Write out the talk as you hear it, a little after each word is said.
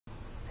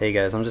Hey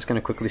guys, I'm just going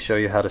to quickly show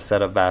you how to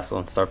set up Vassal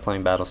and start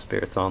playing Battle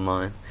Spirits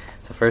online.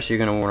 So first you're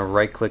going to want to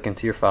right click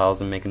into your files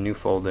and make a new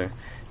folder.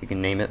 You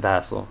can name it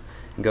Vassal.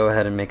 And go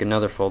ahead and make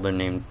another folder,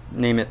 name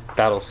it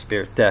Battle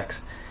Spirit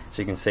Decks,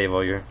 so you can save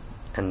all your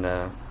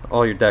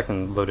decks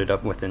and load it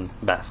up within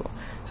Vassal.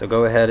 So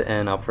go ahead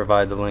and I'll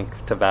provide the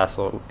link to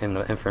Vassal in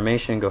the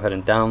information. Go ahead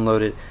and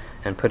download it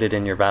and put it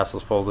in your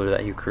Vassals folder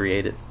that you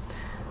created.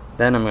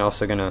 Then I'm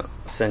also going to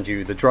send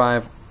you the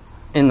drive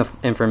in the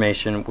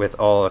information with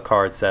all the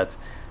card sets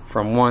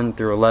from 1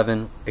 through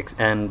 11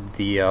 and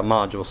the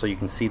module, so you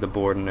can see the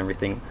board and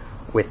everything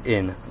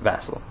within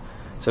Vassal.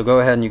 So go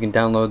ahead and you can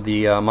download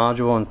the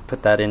module and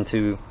put that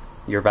into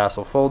your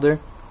Vassal folder,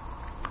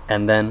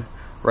 and then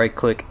right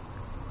click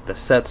the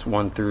sets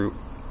 1 through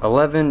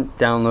 11,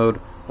 download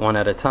one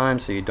at a time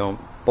so you don't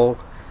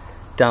bulk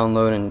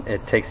download and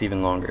it takes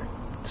even longer.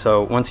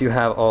 So once you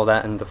have all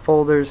that in the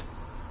folders,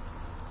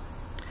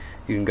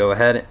 you can go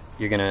ahead,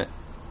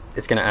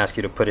 it's gonna ask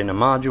you to put in a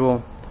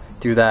module.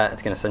 Do that,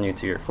 it's gonna send you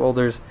to your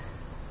folders,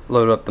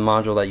 load up the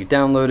module that you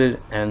downloaded,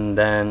 and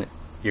then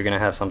you're gonna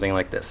have something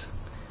like this.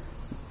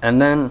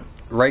 And then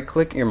right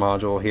click your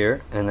module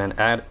here and then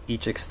add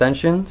each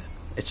extension.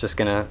 It's just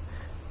gonna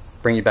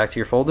bring you back to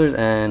your folders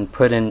and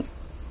put in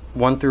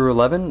 1 through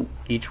 11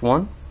 each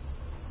one,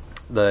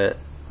 the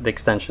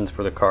extensions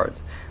for the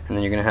cards. And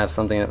then you're gonna have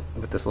something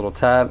with this little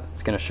tab.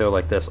 It's gonna show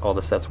like this, all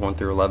the sets 1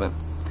 through 11.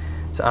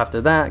 So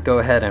after that, go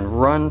ahead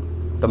and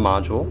run the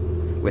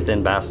module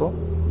within Vassal,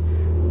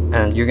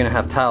 and you're gonna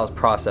have tiles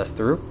processed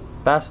through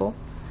Vassal,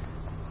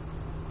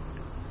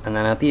 and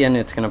then at the end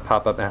it's gonna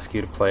pop up and ask you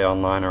to play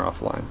online or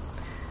offline.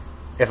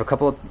 If a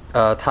couple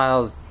of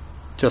tiles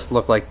just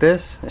look like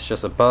this, it's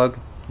just a bug,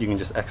 you can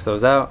just X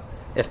those out.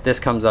 If this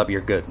comes up, you're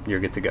good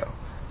to go.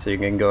 So you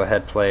can go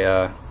ahead,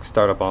 play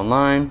startup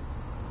online.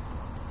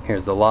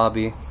 Here's the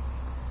lobby,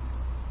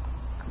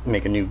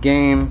 make a new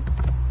game,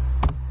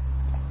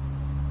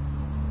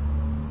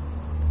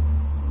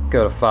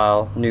 go to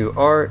file, new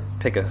art,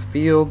 pick a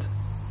field,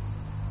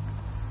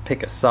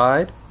 pick a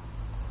side.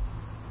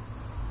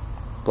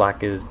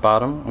 Black is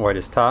bottom, white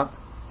is top.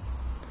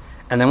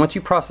 And then once you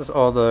process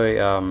all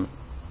the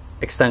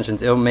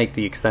extensions, it'll make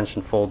the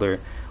extension folder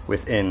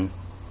within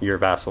your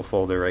Vassal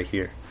folder right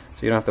here.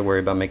 So you don't have to worry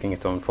about making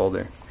its own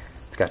folder.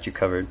 It's got you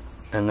covered.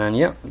 And then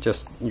yeah,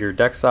 just your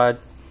deck side,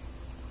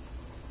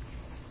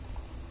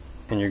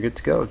 and you're good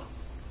to go.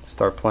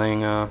 Start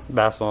playing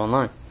Vassal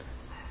online.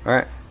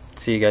 Alright,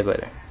 see you guys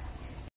later.